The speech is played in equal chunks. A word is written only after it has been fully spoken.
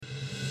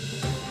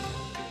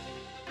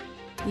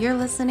You're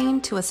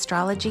listening to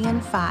Astrology in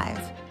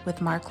 5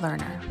 with Mark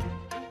Lerner.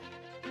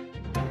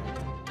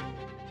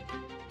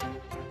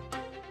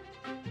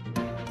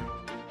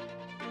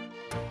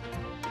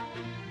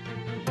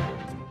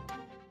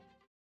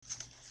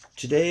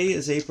 Today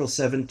is April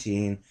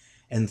 17,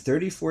 and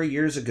 34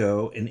 years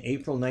ago, in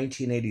April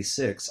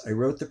 1986, I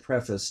wrote the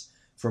preface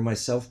for my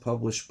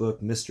self-published book,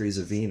 Mysteries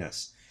of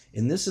Venus.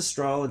 In this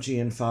Astrology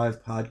in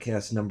 5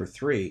 podcast number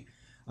 3,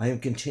 I am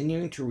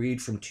continuing to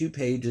read from 2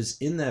 pages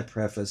in that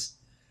preface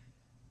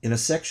in a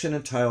section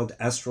entitled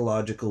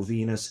Astrological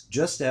Venus,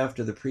 just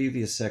after the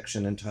previous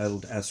section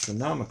entitled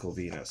Astronomical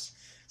Venus.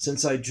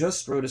 Since I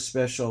just wrote a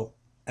special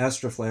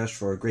Astroflash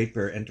for our Great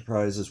Bear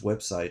Enterprises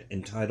website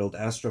entitled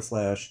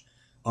Astroflash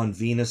on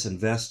Venus and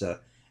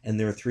Vesta, and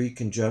there are 3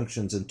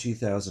 conjunctions in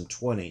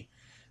 2020,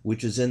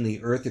 which is in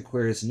the Earth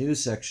Aquarius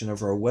news section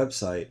of our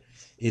website,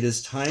 it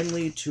is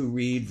timely to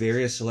read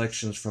various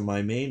selections from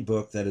my main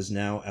book that is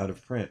now out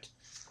of print.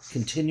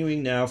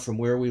 Continuing now from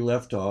where we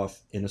left off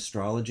in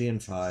Astrology in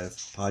 5,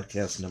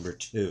 podcast number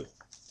 2.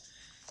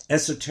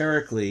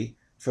 Esoterically,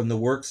 from the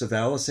works of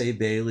Alice A.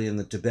 Bailey and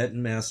the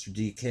Tibetan Master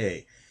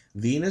D.K.,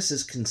 Venus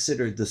is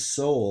considered the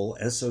soul,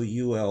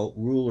 S-O-U-L,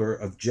 ruler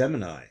of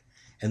Gemini,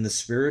 and the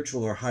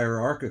spiritual or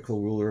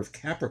hierarchical ruler of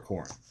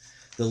Capricorn.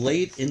 The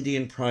late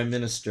Indian Prime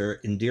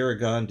Minister Indira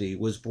Gandhi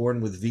was born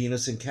with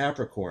Venus in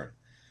Capricorn,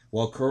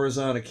 while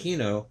Corazon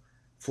Aquino,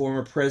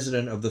 former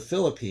president of the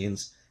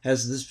Philippines,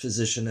 has this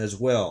position as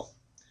well.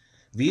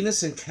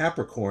 Venus in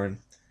Capricorn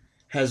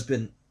has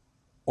been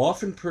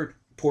often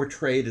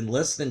portrayed in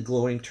less than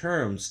glowing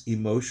terms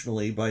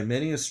emotionally by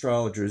many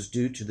astrologers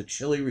due to the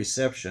chilly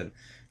reception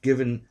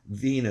given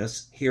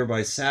Venus here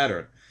by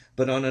Saturn.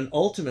 But on an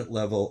ultimate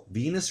level,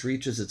 Venus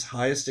reaches its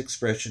highest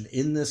expression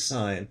in this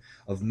sign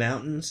of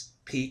mountains,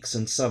 peaks,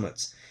 and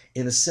summits.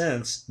 In a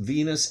sense,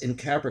 Venus in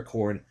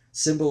Capricorn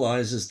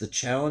symbolizes the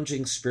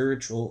challenging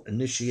spiritual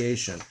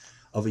initiation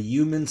of a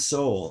human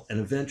soul and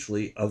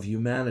eventually of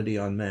humanity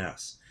en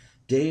masse.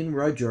 Dane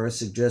Rudhyar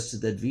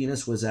suggested that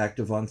Venus was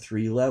active on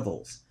 3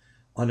 levels.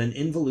 On an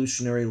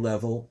involutionary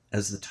level,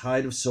 as the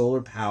tide of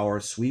solar power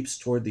sweeps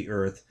toward the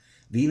Earth,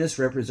 Venus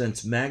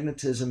represents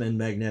magnetism and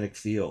magnetic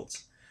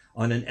fields.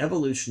 On an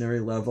evolutionary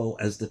level,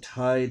 as the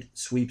tide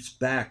sweeps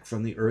back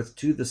from the Earth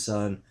to the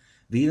Sun,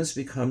 Venus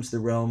becomes the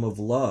realm of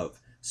love,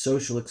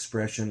 social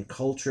expression,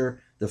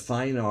 culture, the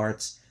fine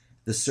arts,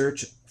 the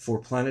search for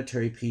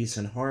planetary peace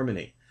and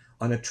harmony.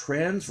 On a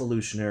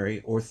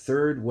transvolutionary or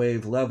third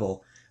wave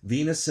level,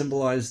 Venus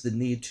symbolized the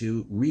need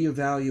to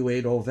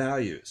reevaluate all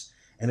values,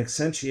 an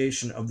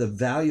accentuation of the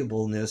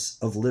valuableness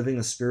of living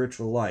a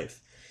spiritual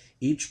life,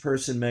 each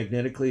person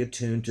magnetically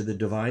attuned to the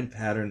divine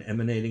pattern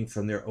emanating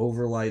from their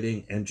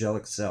overlighting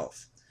angelic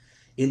self.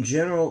 In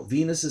general,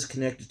 Venus is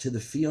connected to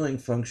the feeling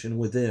function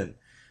within,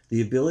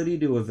 the ability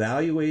to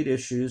evaluate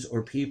issues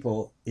or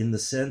people in the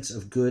sense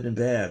of good and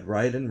bad,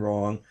 right and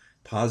wrong,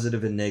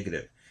 positive and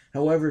negative.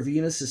 However,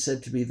 Venus is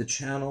said to be the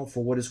channel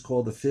for what is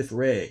called the 5th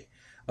ray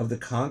of the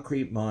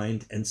concrete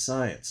mind and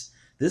science.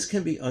 This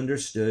can be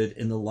understood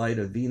in the light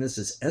of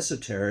Venus's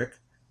esoteric,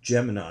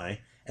 Gemini,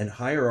 and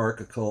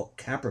hierarchical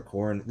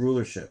Capricorn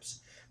rulerships.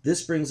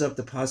 This brings up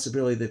the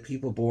possibility that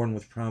people born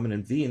with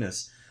prominent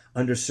Venus,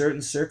 under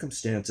certain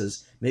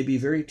circumstances, may be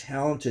very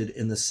talented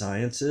in the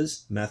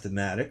sciences,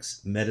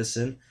 mathematics,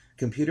 medicine,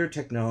 computer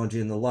technology,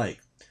 and the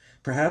like.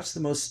 Perhaps the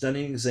most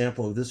stunning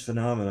example of this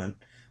phenomenon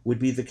would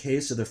be the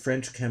case of the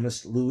French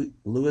chemist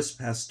Louis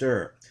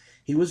Pasteur.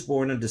 He was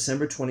born on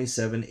December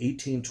 27,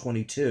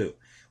 1822,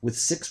 with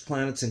 6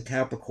 planets in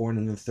Capricorn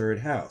in the 3rd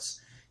house.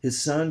 His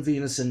Sun,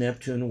 Venus, and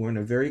Neptune were in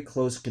a very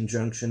close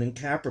conjunction in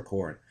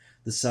Capricorn,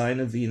 the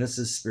sign of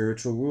Venus's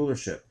spiritual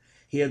rulership.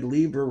 He had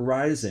Libra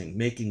rising,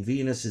 making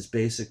Venus his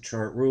basic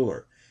chart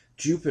ruler.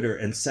 Jupiter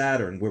and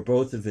Saturn were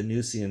both in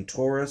Venusian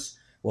Taurus,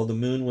 while the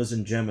Moon was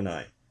in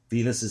Gemini,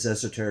 Venus's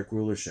esoteric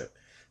rulership.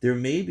 There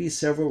may be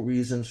several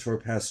reasons for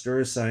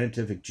Pasteur's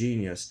scientific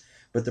genius,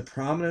 but the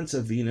prominence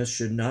of Venus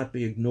should not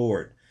be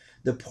ignored.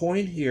 The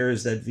point here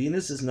is that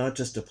Venus is not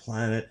just a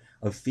planet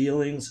of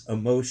feelings,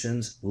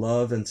 emotions,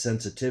 love, and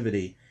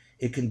sensitivity.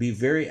 It can be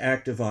very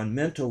active on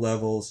mental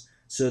levels,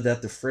 so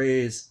that the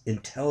phrase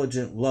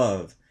intelligent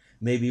love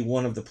may be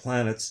one of the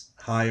planet's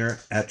higher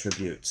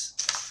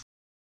attributes.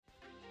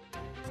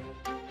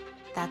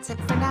 That's it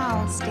for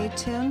now. Stay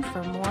tuned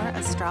for more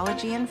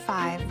Astrology in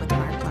 5 with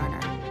Mark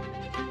Lerner.